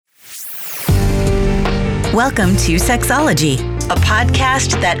Welcome to Sexology, a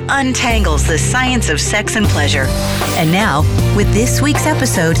podcast that untangles the science of sex and pleasure. And now, with this week's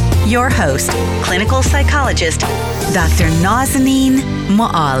episode, your host, clinical psychologist, Dr. Nazanin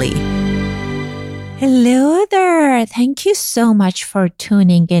Moali. Hello there. Thank you so much for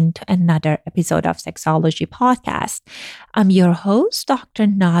tuning in to another episode of Sexology Podcast. I'm your host, Dr.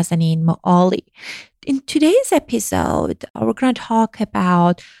 Nazanin Moali. In today's episode, we're going to talk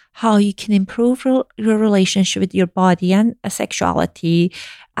about how you can improve your relationship with your body and sexuality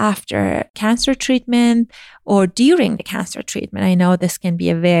after cancer treatment or during the cancer treatment. I know this can be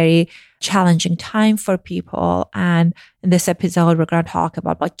a very challenging time for people. And in this episode, we're going to talk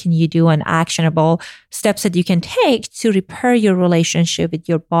about what can you do and actionable steps that you can take to repair your relationship with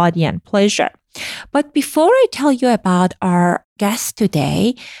your body and pleasure. But before I tell you about our guest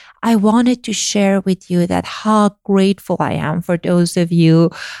today, I wanted to share with you that how grateful I am for those of you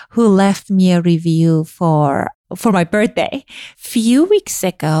who left me a review for my birthday. Few weeks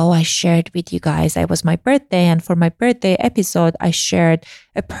ago, I shared with you guys, it was my birthday, and for my birthday episode, I shared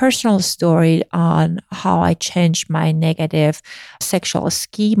a personal story on how I changed my negative sexual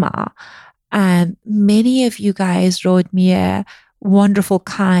schema. And many of you guys wrote me a wonderful,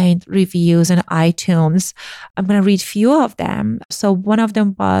 kind reviews on iTunes. I'm going to read a few of them. So one of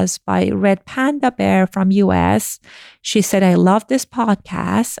them was by Red Panda Bear from US. She said, I love this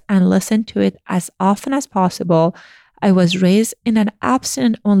podcast and listen to it as often as possible. I was raised in an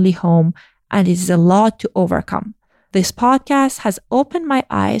abstinent-only home and it is a lot to overcome. This podcast has opened my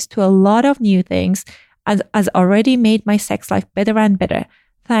eyes to a lot of new things and has already made my sex life better and better.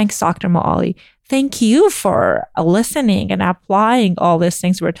 Thanks, Dr. Moali. Thank you for listening and applying all these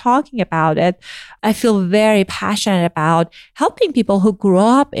things we're talking about. I feel very passionate about helping people who grew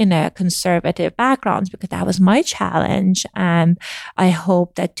up in a conservative backgrounds because that was my challenge. And I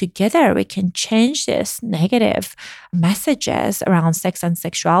hope that together we can change this negative messages around sex and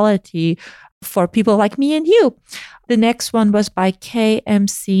sexuality for people like me and you. The next one was by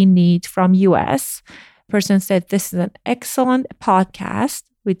KMC Need from US. Person said, this is an excellent podcast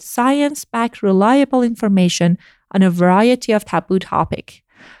with science-backed, reliable information on a variety of taboo topics.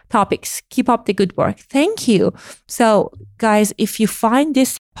 Keep up the good work. Thank you. So, guys, if you find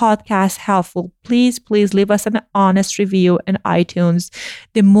this podcast helpful, please leave us an honest review in iTunes.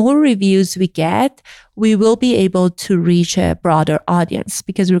 The more reviews we get, we will be able to reach a broader audience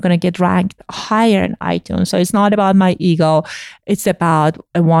because we're going to get ranked higher in iTunes. So it's not about my ego. It's about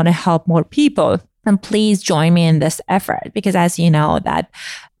I want to help more people. And please join me in this effort because as you know that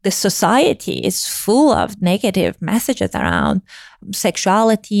the society is full of negative messages around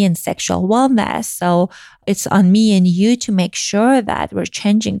sexuality and sexual wellness. So it's on me and you to make sure that we're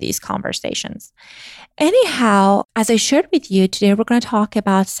changing these conversations. Anyhow, as I shared with you, today we're going to talk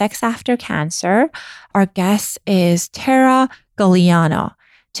about sex after cancer. Our guest is Tara Gagliano.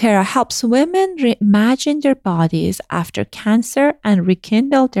 Tara helps women reimagine their bodies after cancer and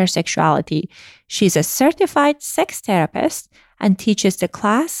rekindle their sexuality. She's a certified sex therapist and teaches the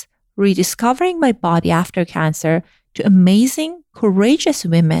class Rediscovering My Body After Cancer to amazing, courageous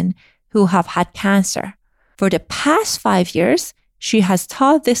women who have had cancer. For the past 5 years, she has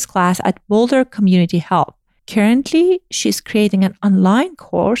taught this class at Boulder Community Health. Currently, she's creating an online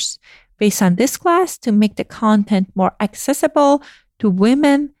course based on this class to make the content more accessible to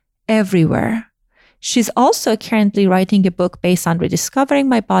women everywhere. She's also currently writing a book based on Rediscovering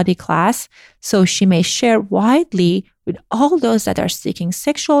My Body class, so she may share widely with all those that are seeking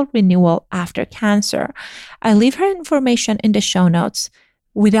sexual renewal after cancer. I leave her information in the show notes.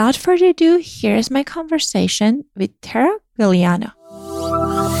 Without further ado, here's my conversation with Tara Gagliano.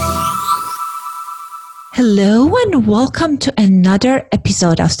 Hello and welcome to another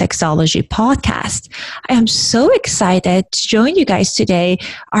episode of Sexology Podcast. I am so excited to join you guys today.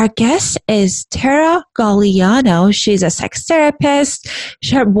 Our guest is Tara Gagliano. She's a sex therapist.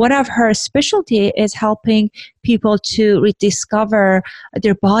 One of her specialty is helping people to rediscover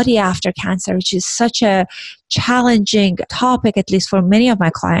their body after cancer, which is such a challenging topic, at least for many of my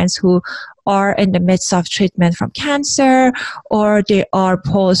clients who are in the midst of treatment from cancer or they are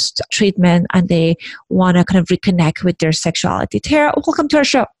post-treatment and they want to kind of reconnect with their sexuality. Tara, welcome to our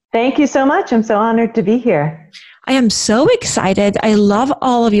show. Thank you so much. I'm so honored to be here. I am so excited. I love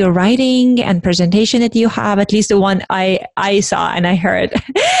all of your writing and presentation that you have, at least the one I saw and I heard.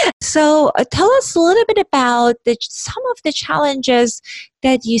 So tell us a little bit about some of the challenges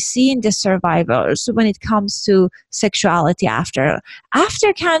that you see in the survivors when it comes to sexuality after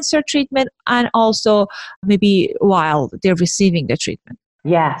cancer treatment and also maybe while they're receiving the treatment.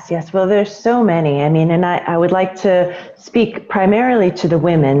 Yes. Well, there's so many. I mean, and I would like to speak primarily to the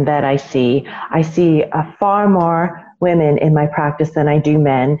women that I see. I see far more women in my practice than I do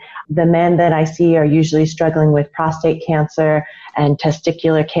men. The men that I see are usually struggling with prostate cancer and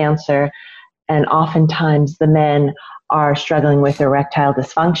testicular cancer. And oftentimes the men are struggling with erectile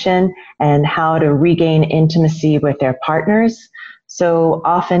dysfunction and how to regain intimacy with their partners. So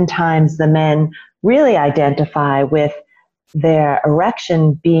oftentimes the men really identify with their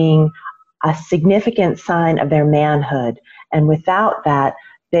erection being a significant sign of their manhood. And without that,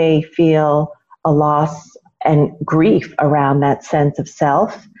 they feel a loss and grief around that sense of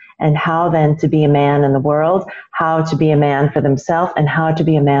self and how then to be a man in the world, how to be a man for themselves, and how to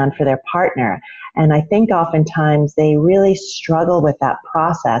be a man for their partner. And I think oftentimes they really struggle with that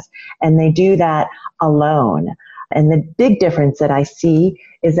process, and they do that alone. And the big difference that I see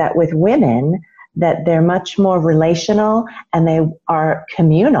is that with women, that they're much more relational and they are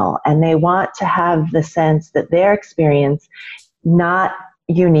communal, and they want to have the sense that their experience not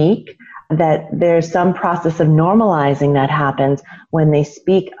unique, that there's some process of normalizing that happens when they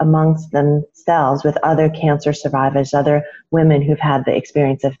speak amongst themselves with other cancer survivors, other women who've had the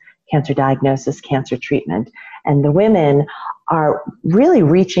experience of cancer diagnosis, cancer treatment. And the women are really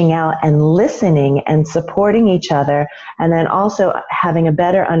reaching out and listening and supporting each other, and then also having a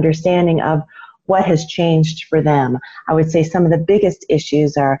better understanding of what has changed for them. I would say some of the biggest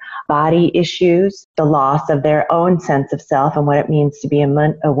issues are body issues, the loss of their own sense of self and what it means to be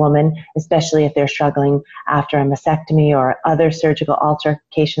a woman, especially if they're struggling after a mastectomy or other surgical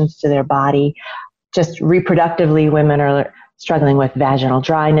alterations to their body. Just reproductively, women are struggling with vaginal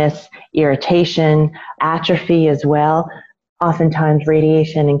dryness, irritation, atrophy as well. Oftentimes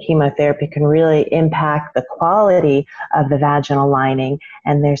radiation and chemotherapy can really impact the quality of the vaginal lining,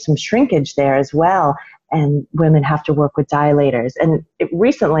 and there's some shrinkage there as well, and women have to work with dilators. And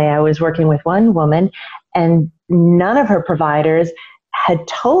recently I was working with one woman, and none of her providers had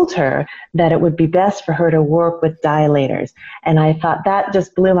told her that it would be best for her to work with dilators. And I thought that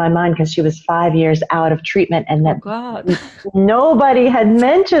just blew my mind, because she was 5 years out of treatment, and that nobody had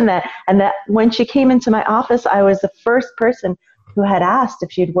mentioned that. And that when she came into my office, I was the first person who had asked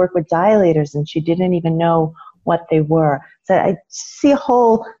if she'd work with dilators, and she didn't even know what they were. So I see a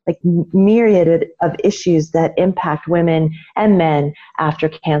whole myriad of issues that impact women and men after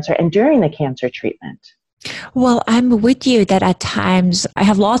cancer and during the cancer treatment. Well, I'm with you that at times I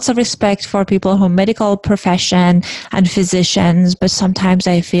have lots of respect for people who are medical profession and physicians, but sometimes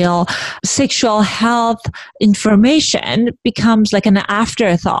I feel sexual health information becomes like an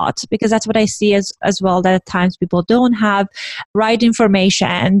afterthought, because that's what I see as well, that at times people don't have right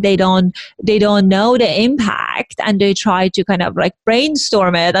information. They don't know the impact, and they try to kind of like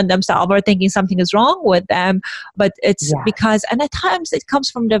brainstorm it on themselves or thinking something is wrong with them. But it's because, and at times it comes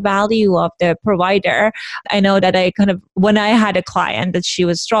from the value of the provider. I know that when I had a client that she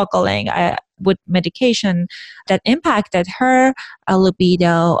was struggling with medication that impacted her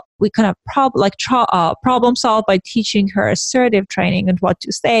libido, we kind of problem solved by teaching her assertive training and what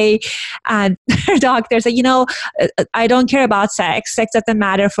to say. And her doctor said, I don't care about sex. Sex doesn't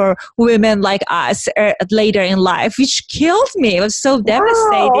matter for women like us later in life, which killed me. It was so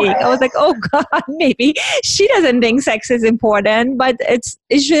devastating. I was like, oh God, maybe she doesn't think sex is important, but it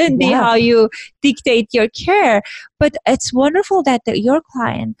shouldn't be how you dictate your care. But it's wonderful that your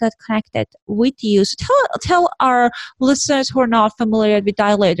client got connected with you. So tell our listeners who are not familiar with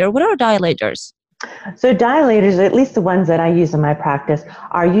dilator, what are dilators? So dilators, at least the ones that I use in my practice,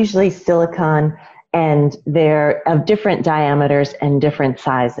 are usually silicone, and they're of different diameters and different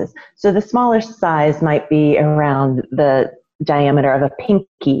sizes. So the smaller size might be around the diameter of a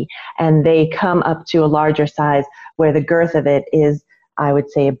pinky, and they come up to a larger size where the girth of it is, I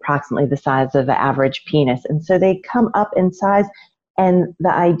would say, approximately the size of the average penis. And so they come up in size. And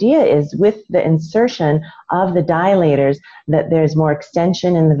the idea is, with the insertion of the dilators, that there's more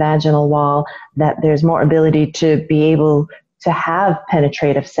extension in the vaginal wall, that there's more ability to be able to have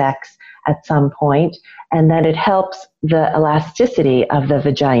penetrative sex at some point, and that it helps the elasticity of the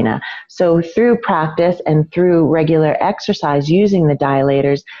vagina. So through practice and through regular exercise using the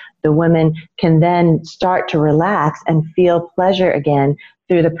dilators, the women can then start to relax and feel pleasure again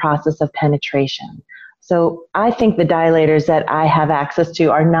through the process of penetration. So I think the dilators that I have access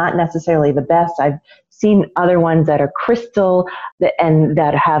to are not necessarily the best. I've seen other ones that are crystal and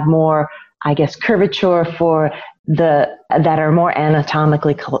that have more, I guess, curvature that are more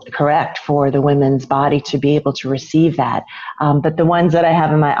anatomically correct for the women's body to be able to receive that. But the ones that I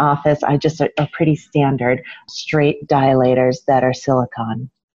have in my office are pretty standard, straight dilators that are silicone.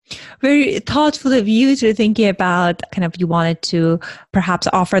 Very thoughtful of you to thinking about kind of you wanted to perhaps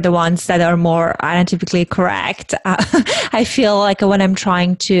offer the ones that are more scientifically correct. I feel like when I'm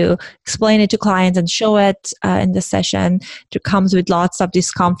trying to explain it to clients and show it in the session, it comes with lots of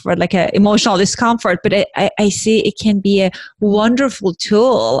discomfort, like emotional discomfort. But I see it can be a wonderful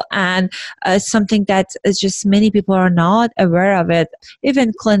tool and something that is just many people are not aware of it,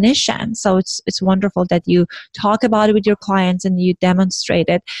 even clinicians. So it's wonderful that you talk about it with your clients and you demonstrate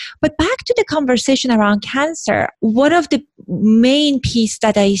it. But back to the conversation around cancer, one of the main piece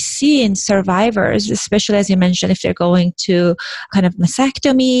that I see in survivors, especially as you mentioned, if they're going to kind of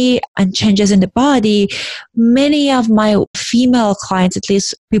mastectomy and changes in the body, many of my female clients, at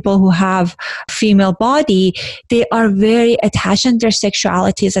least people who have female body, they are very attached and their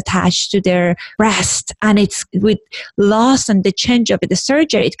sexuality is attached to their breast. And it's with loss and the change of the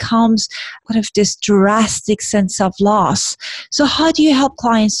surgery, it comes kind of this drastic sense of loss. So how do you help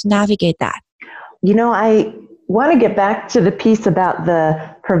clients navigate that? I want to get back to the piece about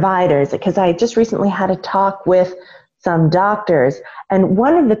the providers, because I just recently had a talk with some doctors, and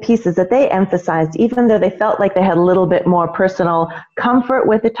one of the pieces that they emphasized, even though they felt like they had a little bit more personal comfort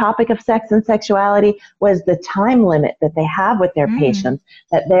with the topic of sex and sexuality, was the time limit that they have with their patients,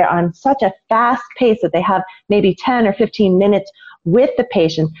 that they're on such a fast pace that they have maybe 10 or 15 minutes with the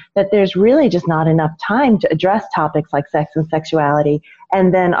patient, that there's really just not enough time to address topics like sex and sexuality.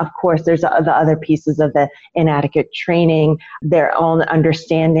 And then, of course, there's the other pieces of the inadequate training, their own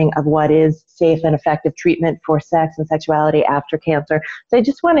understanding of what is safe and effective treatment for sex and sexuality after cancer. So I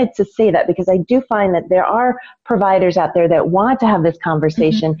just wanted to say that, because I do find that there are providers out there that want to have this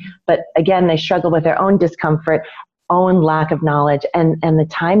conversation, but again, they struggle with their own discomfort, own lack of knowledge, and the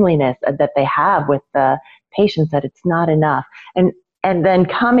timeliness that they have with the patients, that it's not enough. And then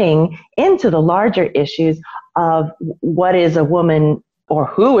coming into the larger issues of what is a woman, or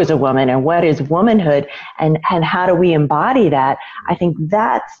who is a woman, and what is womanhood, and how do we embody that? I think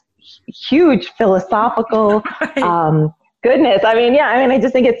that's huge philosophical goodness. I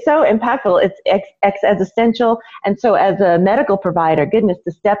just think it's so impactful. It's existential. And so as a medical provider, goodness,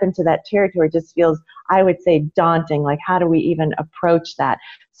 to step into that territory just feels, I would say, daunting. Like, how do we even approach that?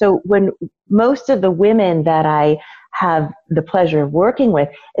 So when most of the women that I have the pleasure of working with,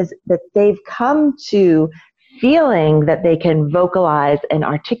 is that they've come to feeling that they can vocalize and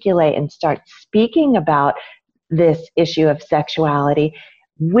articulate and start speaking about this issue of sexuality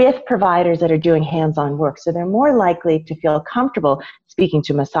with providers that are doing hands-on work. So they're more likely to feel comfortable speaking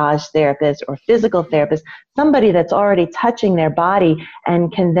to massage therapists or physical therapists, somebody that's already touching their body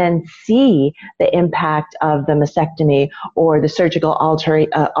and can then see the impact of the mastectomy or the surgical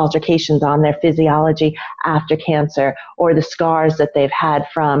altercations on their physiology after cancer, or the scars that they've had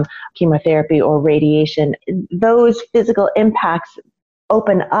from chemotherapy or radiation. Those physical impacts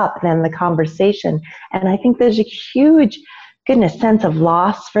open up then the conversation. And I think there's a huge sense of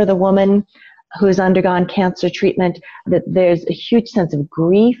loss for the woman who's undergone cancer treatment, that there's a huge sense of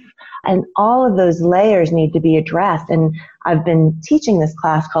grief, and all of those layers need to be addressed. And I've been teaching this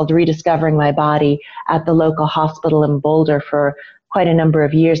class called Rediscovering My Body at the local hospital in Boulder for quite a number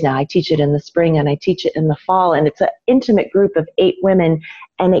of years now. I teach it in the spring and I teach it in the fall, and it's an intimate group of 8 women,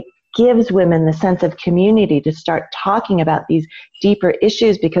 and it gives women the sense of community to start talking about these deeper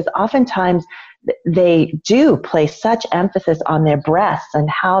issues, because oftentimes they do place such emphasis on their breasts and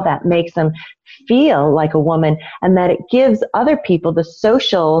how that makes them feel like a woman, and that it gives other people the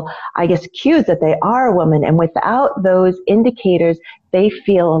social, cues that they are a woman. And without those indicators, they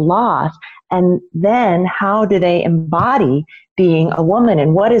feel lost. And then how do they embody being a woman,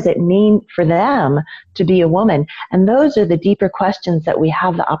 and what does it mean for them to be a woman? And those are the deeper questions that we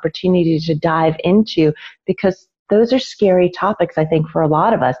have the opportunity to dive into, because those are scary topics, I think, for a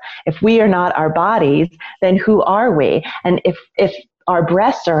lot of us. If we are not our bodies, then who are we? And if our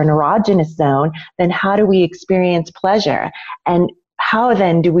breasts are an erogenous zone, then how do we experience pleasure? And how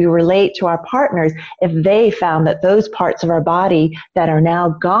then do we relate to our partners if they found that those parts of our body that are now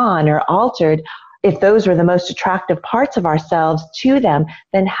gone or altered, if those were the most attractive parts of ourselves to them,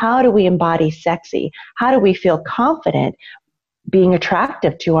 then how do we embody sexy? How do we feel confident being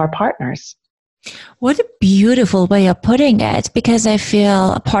attractive to our partners? What a beautiful way of putting it, because I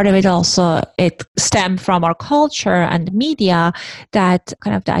feel a part of it also, it stemmed from our culture and media, that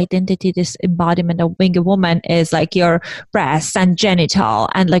kind of the identity, this embodiment of being a woman is like your breasts and genital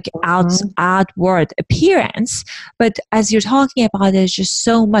and like outward appearance. But as you're talking about, there's just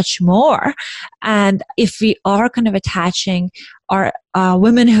so much more. And if we are kind of attaching our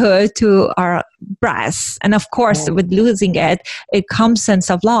womanhood to our breasts. And of course, with losing it comes sense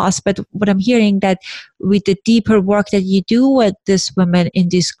of loss. But what I'm hearing that with the deeper work that you do with these women in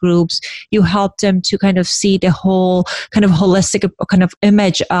these groups, you help them to kind of see the whole kind of holistic kind of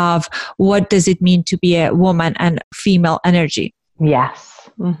image of what does it mean to be a woman and female energy. Yes.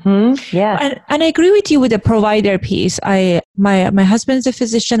 Mm-hmm. Yeah. And I agree with you with the provider piece. My husband's a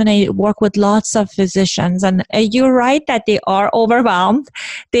physician and I work with lots of physicians, and you're right that they are overwhelmed.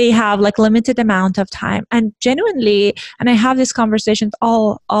 They have like limited amount of time, and genuinely, and I have these conversations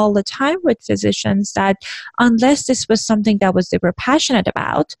all the time with physicians that unless this was something that they were passionate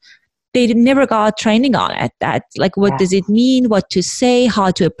about, they never got training on it. That like, what does it mean? What to say? How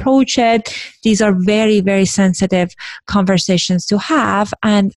to approach it? These are very, very sensitive conversations to have.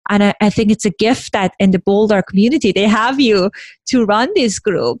 And I think it's a gift that in the Boulder community, they have you to run these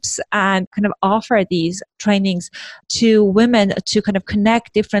groups and kind of offer these trainings to women to kind of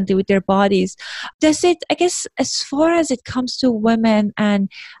connect differently with their bodies. Does it, I guess, as far as it comes to women and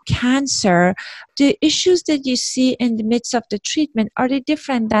cancer, the issues that you see in the midst of the treatment, are they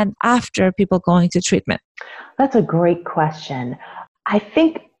different than after people going to treatment? That's a great question. I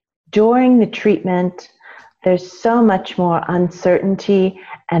think during the treatment, there's so much more uncertainty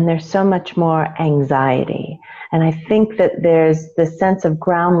and there's so much more anxiety. And I think that there's this sense of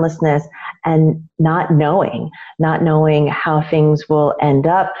groundlessness and not knowing how things will end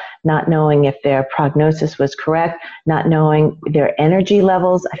up, not knowing if their prognosis was correct, not knowing their energy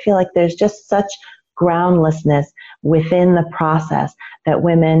levels. I feel like there's just such groundlessness within the process that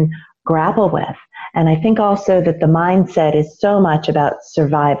women grapple with. And I think also that the mindset is so much about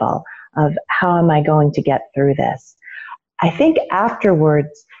survival, of how am I going to get through this? I think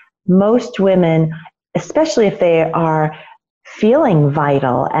afterwards, most women, especially if they are feeling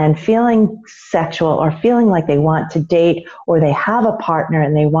vital and feeling sexual or feeling like they want to date or they have a partner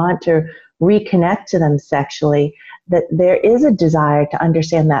and they want to reconnect to them sexually, that there is a desire to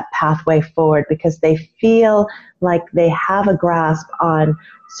understand that pathway forward because they feel like they have a grasp on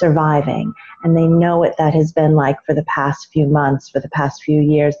surviving and they know what that has been like for the past few months, for the past few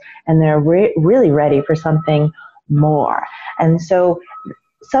years, and they're really ready for something more. And so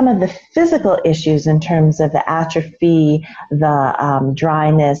some of the physical issues in terms of the atrophy, the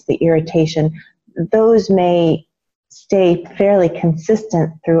dryness, the irritation, those may stay fairly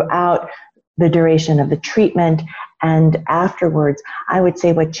consistent throughout the duration of the treatment and afterwards. I would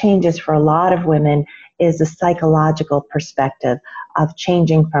say what changes for a lot of women is a psychological perspective of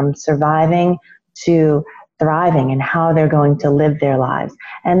changing from surviving to thriving and how they're going to live their lives.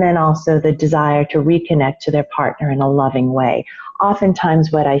 And then also the desire to reconnect to their partner in a loving way.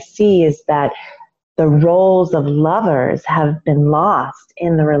 Oftentimes what I see is that the roles of lovers have been lost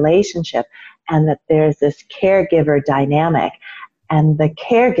in the relationship and that there's this caregiver dynamic. And the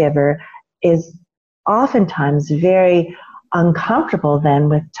caregiver is oftentimes very uncomfortable then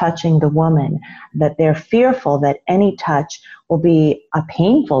with touching the woman, that they're fearful that any touch will be a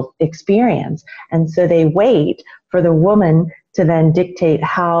painful experience. And so they wait for the woman to then dictate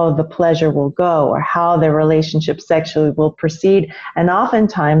how the pleasure will go or how the relationship sexually will proceed. And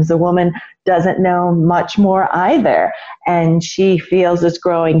oftentimes the woman doesn't know much more either. And she feels this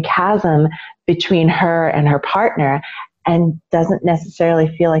growing chasm between her and her partner and doesn't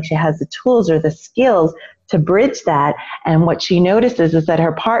necessarily feel like she has the tools or the skills to bridge that. And what she notices is that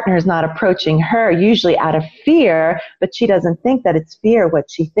her partner is not approaching her, usually out of fear, but she doesn't think that it's fear.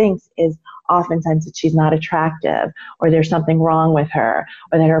 What she thinks is oftentimes that she's not attractive, or there's something wrong with her,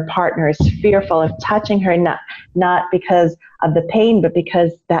 or that her partner is fearful of touching her, not because of the pain, but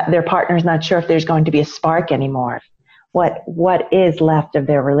because that their partner is not sure if there's going to be a spark anymore. What is left of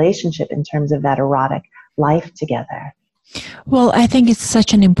their relationship in terms of that erotic life together? Well, I think it's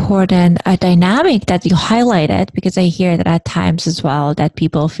such an important dynamic that you highlighted, because I hear that at times as well that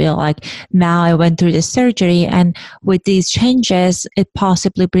people feel like, now I went through this surgery and with these changes, it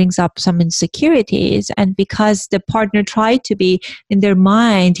possibly brings up some insecurities. And because the partner tried to be in their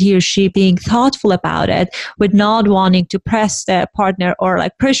mind, he or she being thoughtful about it, with not wanting to press the partner or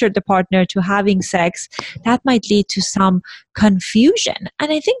like pressure the partner to having sex, that might lead to some confusion.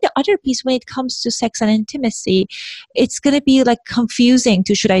 And I think the other piece when it comes to sex and intimacy, it's going to be like confusing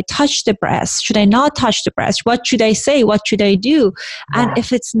to, should I touch the breast? Should I not touch the breast? What should I say? What should I do? Yeah. And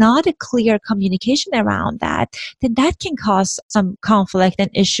if it's not a clear communication around that, then that can cause some conflict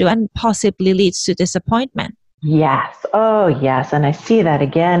and issue and possibly leads to disappointment. Yes. Oh, yes. And I see that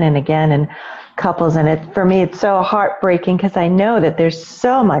again and again in couples. And for me, it's so heartbreaking because I know that there's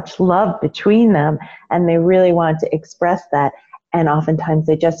so much love between them and they really want to express that. And oftentimes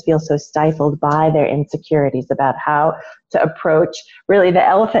they just feel so stifled by their insecurities about how to approach really the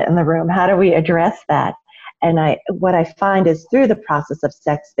elephant in the room. How do we address that? And what I find is through the process of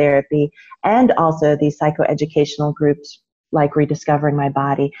sex therapy and also these psychoeducational groups like Rediscovering My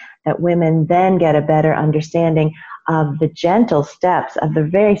Body, that women then get a better understanding of the gentle steps, of the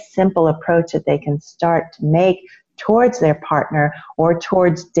very simple approach that they can start to make towards their partner or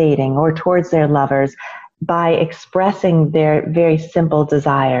towards dating or towards their lovers by expressing their very simple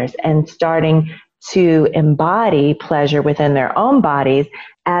desires and starting to embody pleasure within their own bodies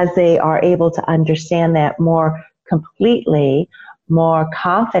as they are able to understand that more completely, more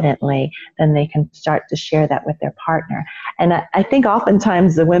confidently, then they can start to share that with their partner. And I think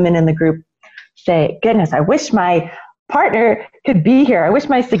oftentimes the women in the group say, goodness, I wish my partner could be here. I wish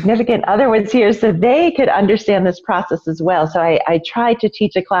my significant other was here so they could understand this process as well. So I try to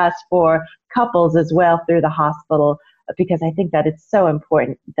teach a class for couples as well through the hospital, because I think that it's so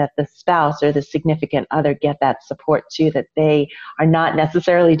important that the spouse or the significant other get that support too, that they are not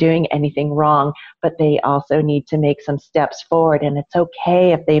necessarily doing anything wrong, but they also need to make some steps forward. And it's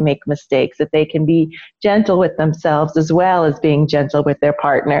okay if they make mistakes, that they can be gentle with themselves as well as being gentle with their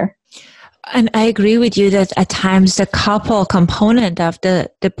partner. And I agree with you that at times the couple component of the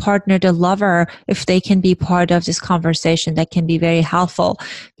partner, the lover, if they can be part of this conversation, that can be very helpful,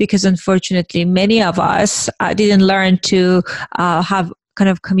 because unfortunately many of us didn't learn to have kind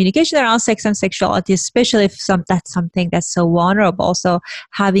of communication around sex and sexuality, especially if that's something that's so vulnerable. So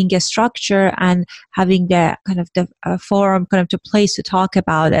having a structure and having the kind of the forum, kind of the place to talk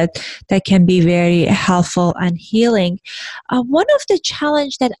about it, that can be very helpful and healing. One of the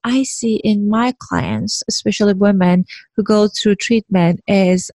challenge that I see in my clients, especially women who go through treatment,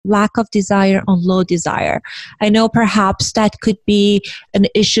 is lack of desire or low desire. I know perhaps that could be an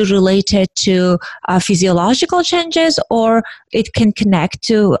issue related to physiological changes, or it can connect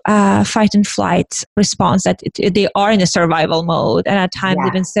to fight and flight response, that they are in a survival mode, and at times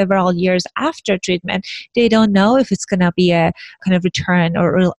even several years after treatment they don't know if it's going to be a kind of return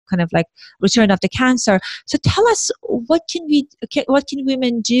or kind of like return of the cancer. So tell us, what can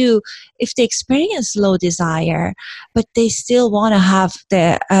women do if they experience low desire but they still want to have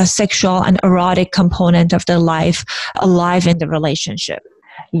the sexual and erotic component of their life alive in the relationship?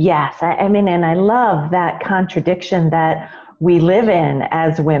 Yes, I mean, and I love that contradiction that we live in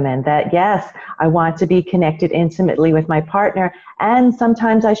as women, that yes, I want to be connected intimately with my partner, and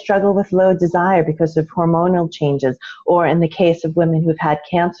sometimes I struggle with low desire because of hormonal changes, or in the case of women who've had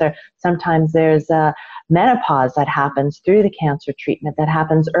cancer, sometimes there's a menopause that happens through the cancer treatment that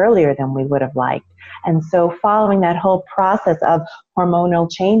happens earlier than we would have liked. And so following that whole process of hormonal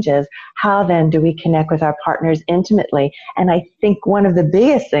changes, how then do we connect with our partners intimately? And I think one of the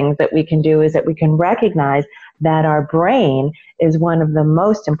biggest things that we can do is that we can recognize that our brain is one of the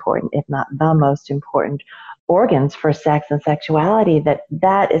most important, if not the most important, organs for sex and sexuality,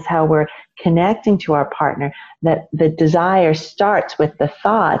 that is how we're connecting to our partner, that the desire starts with the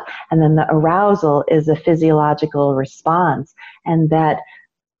thought, and then the arousal is a physiological response, and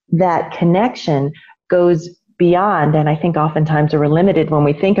that connection goes beyond. And I think oftentimes we're limited when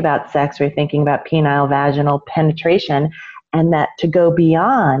we think about sex, we're thinking about penile vaginal penetration, and that to go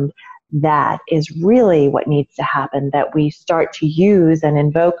beyond that is really what needs to happen, that we start to use and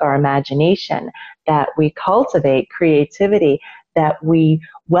invoke our imagination, that we cultivate creativity, that we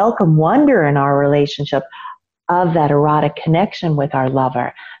welcome wonder in our relationship of that erotic connection with our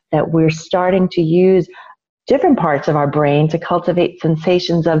lover, that we're starting to use different parts of our brain to cultivate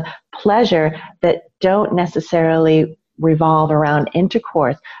sensations of pleasure that don't necessarily revolve around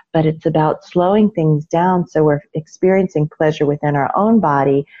intercourse, but it's about slowing things down so we're experiencing pleasure within our own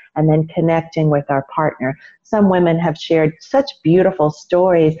body and then connecting with our partner. Some women have shared such beautiful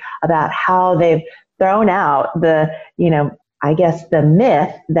stories about how they've thrown out the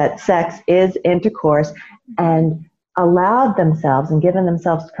myth that sex is intercourse, and allowed themselves and given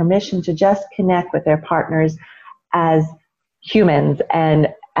themselves permission to just connect with their partners as humans and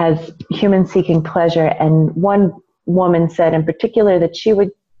as humans seeking pleasure. And one woman said in particular that she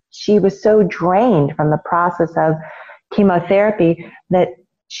was so drained from the process of chemotherapy that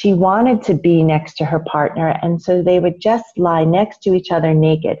she wanted to be next to her partner, and so they would just lie next to each other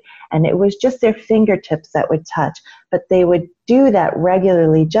naked, and it was just their fingertips that would touch, but they would do that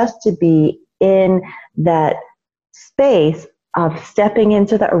regularly just to be in that space of stepping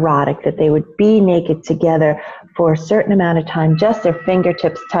into the erotic, that they would be naked together for a certain amount of time, just their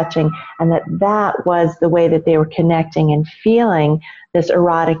fingertips touching, and that was the way that they were connecting and feeling this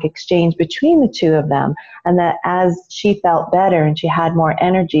erotic exchange between the two of them. And that as she felt better and she had more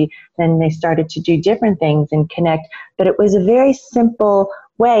energy, then they started to do different things and connect. But it was a very simple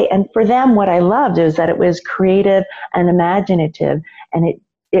way. And for them, what I loved is that it was creative and imaginative, and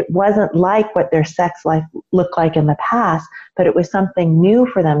it wasn't like what their sex life looked like in the past, but it was something new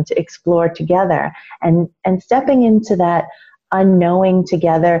for them to explore together. And stepping into that unknowing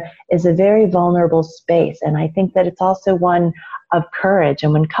together is a very vulnerable space. And I think that it's also one of courage.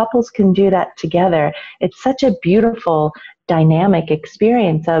 And when couples can do that together, it's such a beautiful dynamic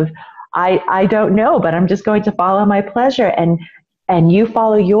experience of, I don't know, but I'm just going to follow my pleasure, and you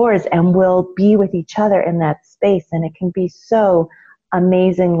follow yours, and we'll be with each other in that space. And it can be so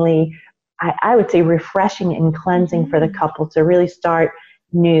amazingly, I would say, refreshing and cleansing for the couple to really start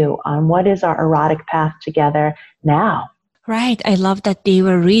new on what is our erotic path together now. Right. I love that they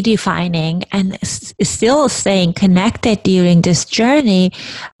were redefining and still staying connected during this journey,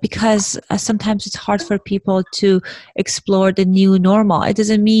 because sometimes it's hard for people to explore the new normal. It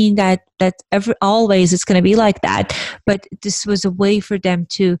doesn't mean that always it's going to be like that, but this was a way for them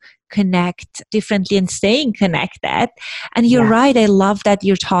to connect differently and staying connected. And you're right. I love that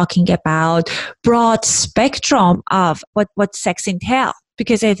you're talking about broad spectrum of what sex entails.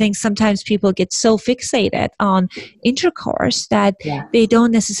 Because I think sometimes people get so fixated on intercourse that they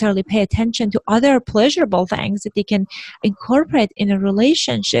don't necessarily pay attention to other pleasurable things that they can incorporate in a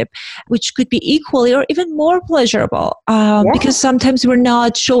relationship, which could be equally or even more pleasurable. Because sometimes we're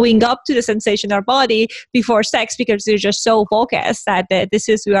not showing up to the sensation in our body before sex because they're just so focused that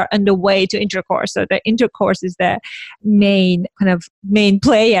we are on the way to intercourse. So the intercourse is the main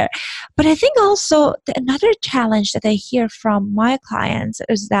player. But I think also another challenge that I hear from my clients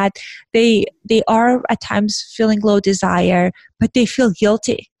is that they are at times feeling low desire, but they feel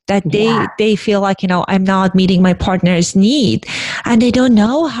guilty that they feel like, I'm not meeting my partner's need, and they don't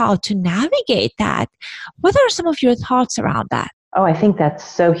know how to navigate that. What are some of your thoughts around that? Oh, I think that's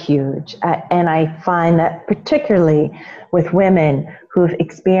so huge. And I find that particularly with women who've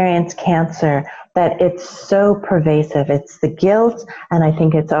experienced cancer, that it's so pervasive. It's the guilt, and I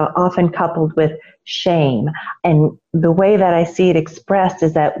think it's often coupled with shame. And the way that I see it expressed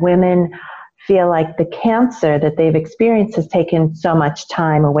is that women feel like the cancer that they've experienced has taken so much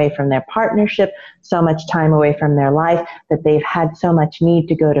time away from their partnership, so much time away from their life, that they've had so much need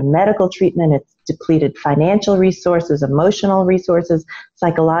to go to medical treatment. It's depleted financial resources, emotional resources,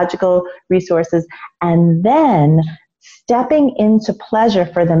 psychological resources. And then stepping into pleasure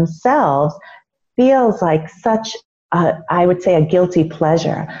for themselves feels like such I would say a guilty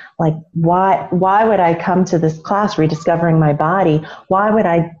pleasure. Like, why would I come to this class, Rediscovering My Body? Why would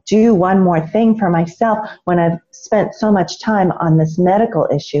I do one more thing for myself when I've spent so much time on this medical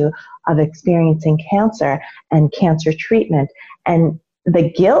issue of experiencing cancer and cancer treatment? And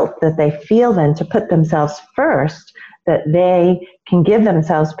the guilt that they feel then to put themselves first, that they can give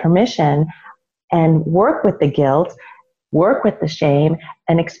themselves permission and work with the guilt, work with the shame,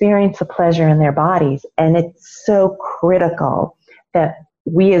 and experience the pleasure in their bodies. And it's so critical that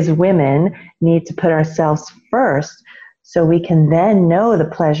we as women need to put ourselves first so we can then know the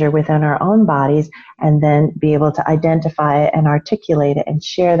pleasure within our own bodies and then be able to identify it and articulate it and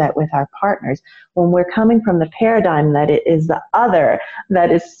share that with our partners. When we're coming from the paradigm that it is the other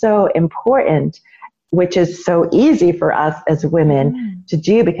that is so important, which is so easy for us as women to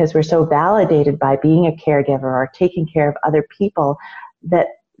do because we're so validated by being a caregiver or taking care of other people, that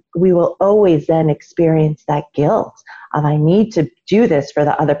we will always then experience that guilt of, I need to do this for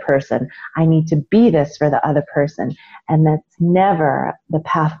the other person. I need to be this for the other person. And that's never the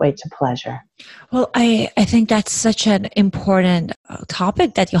pathway to pleasure. Well, I think that's such an important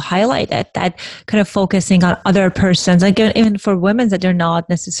topic that you highlighted, that kind of focusing on other persons, like even for women that are not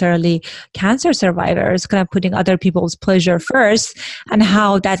necessarily cancer survivors, kind of putting other people's pleasure first, and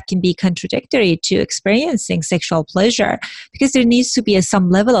how that can be contradictory to experiencing sexual pleasure, because there needs to be some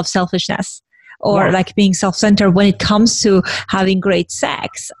level of selfishness or like being self-centered when it comes to having great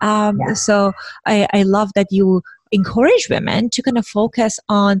sex. So I love that you encourage women to kind of focus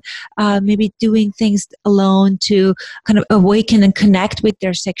on maybe doing things alone to kind of awaken and connect with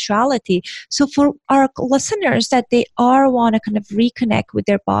their sexuality. So for our listeners that they want to kind of reconnect with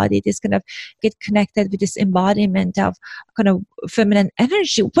their body, this kind of get connected with this embodiment of kind of feminine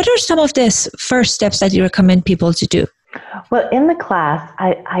energy, what are some of these first steps that you recommend people to do? Well, in the class,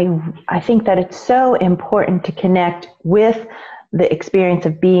 I think that it's so important to connect with the experience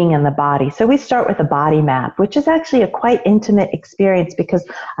of being in the body. So we start with a body map, which is actually a quite intimate experience because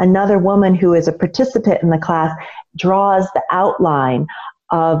another woman who is a participant in the class draws the outline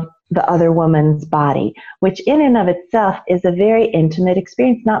of the other woman's body, which in and of itself is a very intimate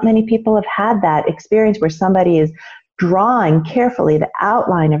experience. Not many people have had that experience where somebody is drawing carefully the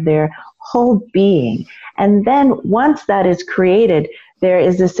outline of their whole being. And then once that is created, there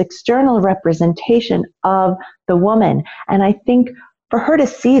is this external representation of the woman. And I think for her to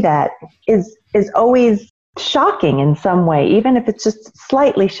see that is always shocking in some way, even if it's just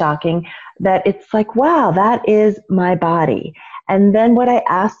slightly shocking, that it's like, wow, that is my body. And then what I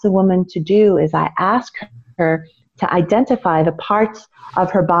ask the woman to do is I ask her to identify the parts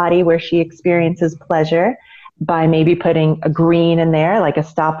of her body where she experiences pleasure by maybe putting a green in there, like a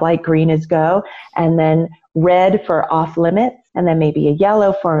stoplight, green is go, and then red for off limits, and then maybe a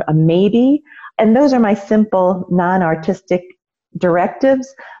yellow for a maybe. And those are my simple, non-artistic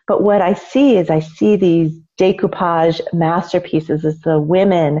directives. But what I see is I see these decoupage masterpieces as the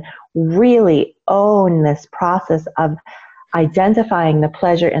women really own this process of identifying the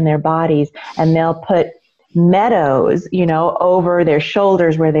pleasure in their bodies, and they'll put meadows, over their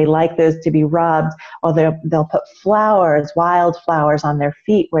shoulders where they like those to be rubbed, or they'll put flowers, wildflowers on their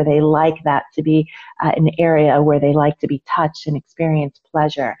feet where they like that to be an area where they like to be touched and experience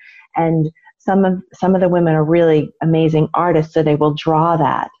pleasure. And some of the women are really amazing artists, so they will draw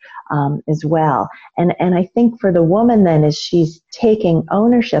that as well. And I think for the woman then, as she's taking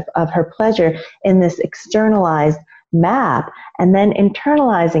ownership of her pleasure in this externalized map and then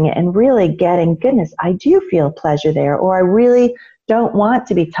internalizing it and really getting, goodness, I do feel pleasure there, or I really don't want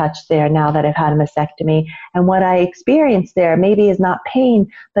to be touched there now that I've had a mastectomy. And what I experience there maybe is not pain,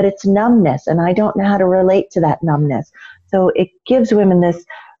 but it's numbness, and I don't know how to relate to that numbness. So it gives women this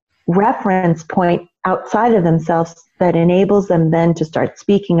reference point outside of themselves that enables them then to start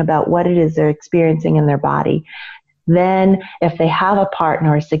speaking about what it is they're experiencing in their body. Then, if they have a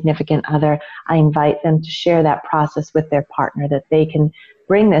partner or significant other, I invite them to share that process with their partner, that they can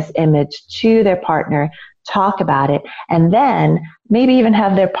bring this image to their partner, talk about it, and then maybe even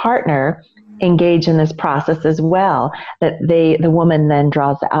have their partner engage in this process as well, that the woman then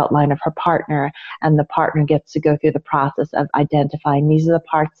draws the outline of her partner, and the partner gets to go through the process of identifying, these are the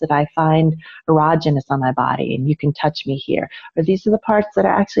parts that I find erogenous on my body, and you can touch me here, or these are the parts that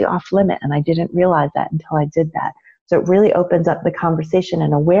are actually off limit, and I didn't realize that until I did that. So it really opens up the conversation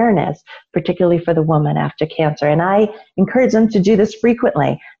and awareness, particularly for the woman after cancer. And I encourage them to do this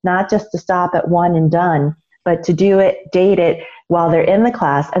frequently, not just to stop at one and done, but to do it, date it while they're in the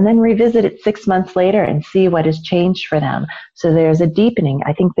class, and then revisit it 6 months later and see what has changed for them. So there's a deepening.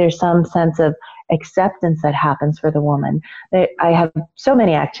 I think there's some sense of acceptance that happens for the woman. I have so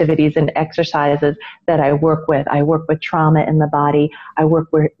many activities and exercises that I work with. I work with trauma in the body. I work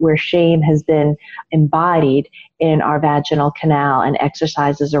where shame has been embodied in our vaginal canal, and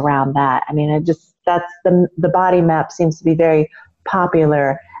exercises around that. I mean, that's the body map seems to be very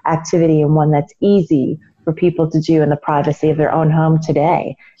popular activity, and one that's easy for people to do in the privacy of their own home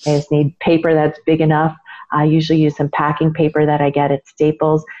today. They just need paper that's big enough. I usually use some packing paper that I get at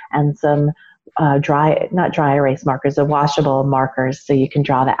Staples, and some not dry erase markers, the washable markers, so you can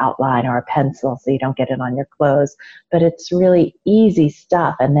draw the outline, or a pencil so you don't get it on your clothes. But it's really easy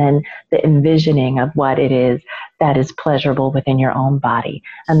stuff. And then the envisioning of what it is that is pleasurable within your own body.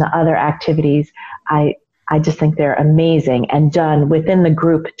 And the other activities, I just think they're amazing, and done within the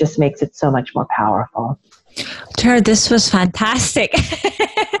group just makes it so much more powerful. Tara, this was fantastic.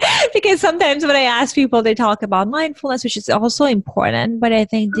 Because sometimes when I ask people, they talk about mindfulness, which is also important. But I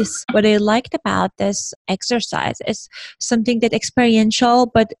think what I liked about this exercise is something that experiential,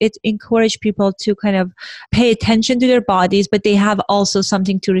 but it encouraged people to kind of pay attention to their bodies, but they have also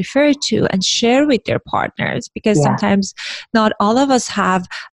something to refer to and share with their partners. Because sometimes not all of us have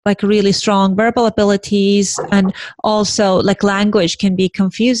like really strong verbal abilities, and also like language can be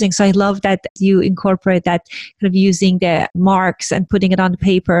confusing. So I love that you incorporate that kind of using the marks and putting it on the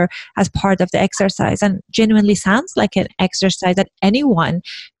paper as part of the exercise, and genuinely sounds like an exercise that anyone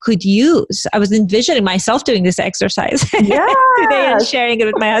could use. I was envisioning myself doing this exercise today and sharing it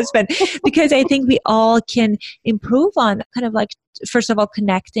with my husband, because I think we all can improve on kind of like, first of all,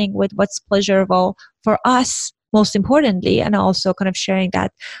 connecting with what's pleasurable for us, most importantly, and also kind of sharing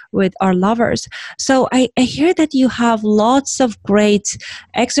that with our lovers. So I hear that you have lots of great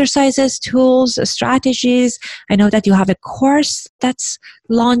exercises, tools, strategies. I know that you have a course that's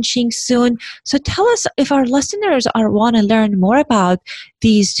launching soon. So tell us, if our listeners want to learn more about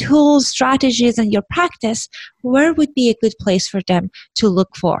these tools, strategies, and your practice, where would be a good place for them to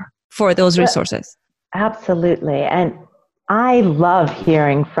look for those resources? Absolutely. And I love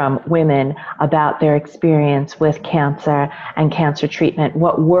hearing from women about their experience with cancer and cancer treatment,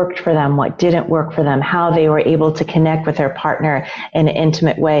 what worked for them, what didn't work for them, how they were able to connect with their partner in an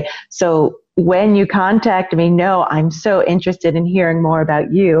intimate way. So when you contact me, know I'm so interested in hearing more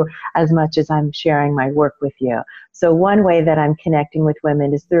about you as much as I'm sharing my work with you. So one way that I'm connecting with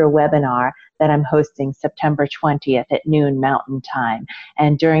women is through a webinar that I'm hosting September 20th at noon Mountain Time.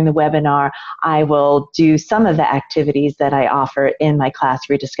 And during the webinar, I will do some of the activities that I offer in my class,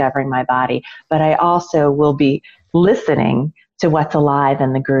 Rediscovering My Body, but I also will be listening to what's alive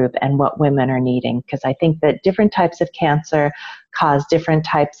in the group and what women are needing, because I think that different types of cancer cause different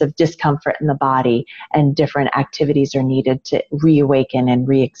types of discomfort in the body, and different activities are needed to reawaken and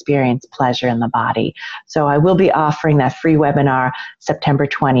re-experience pleasure in the body. So I will be offering that free webinar September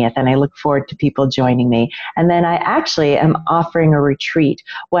 20th, and I look forward to people joining me. And then I actually am offering a retreat.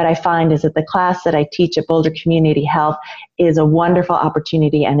 What I find is that the class that I teach at Boulder Community Health is a wonderful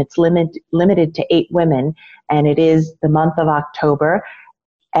opportunity, and it's limited to 8 women, and it is the month of October,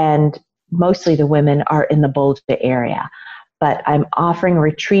 and mostly the women are in the Boulder area. But I'm offering a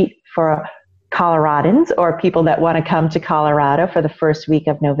retreat for Coloradans or people that want to come to Colorado for the first week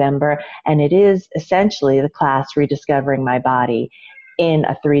of November. And it is essentially the class Rediscovering My Body in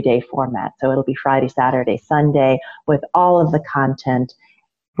a 3-day format. So it'll be Friday, Saturday, Sunday with all of the content,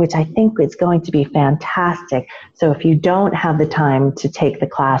 which I think is going to be fantastic. So if you don't have the time to take the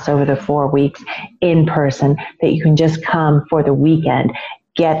class over the 4 weeks in person, that you can just come for the weekend,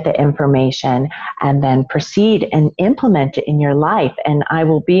 get the information, and then proceed and implement it in your life. And I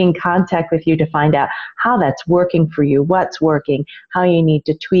will be in contact with you to find out how that's working for you, what's working, how you need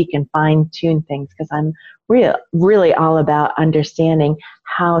to tweak and fine-tune things, because I'm really all about understanding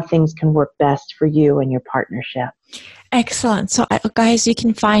how things can work best for you and your partnership. Excellent. So guys, you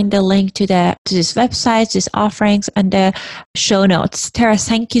can find the link to this website, these offerings, and the show notes. Tara,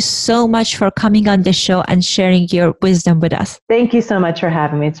 thank you so much for coming on the show and sharing your wisdom with us. Thank you so much for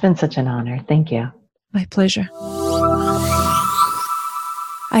having me. It's been such an honor. Thank you. My pleasure.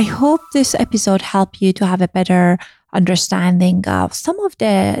 I hope this episode helped you to have a better understanding of some of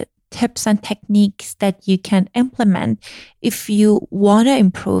the tips and techniques that you can implement if you want to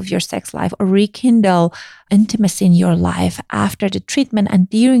improve your sex life or rekindle intimacy in your life after the treatment and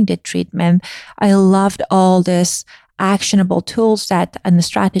during the treatment. I loved all these actionable tools and the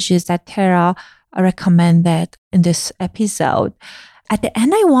strategies that Tara recommended in this episode. At the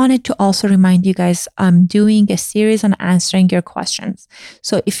end, I wanted to also remind you guys, I'm doing a series on answering your questions.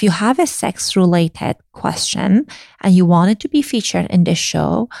 So if you have a sex-related question and you want it to be featured in this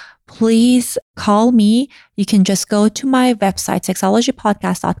show, please call me. You can just go to my website,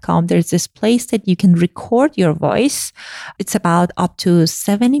 sexologypodcast.com. There's this place that you can record your voice. It's about up to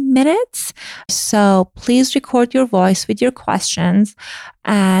 70 minutes. So please record your voice with your questions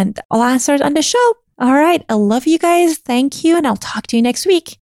and I'll answer it on the show. All right. I love you guys. Thank you. And I'll talk to you next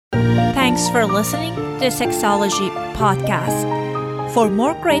week. Thanks for listening to the Sexology Podcast. For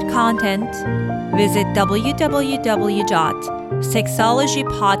more great content, visit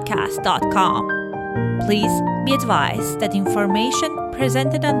www.sexologypodcast.com. Please be advised that information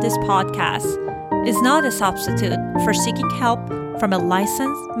presented on this podcast is not a substitute for seeking help from a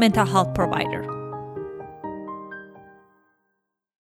licensed mental health provider.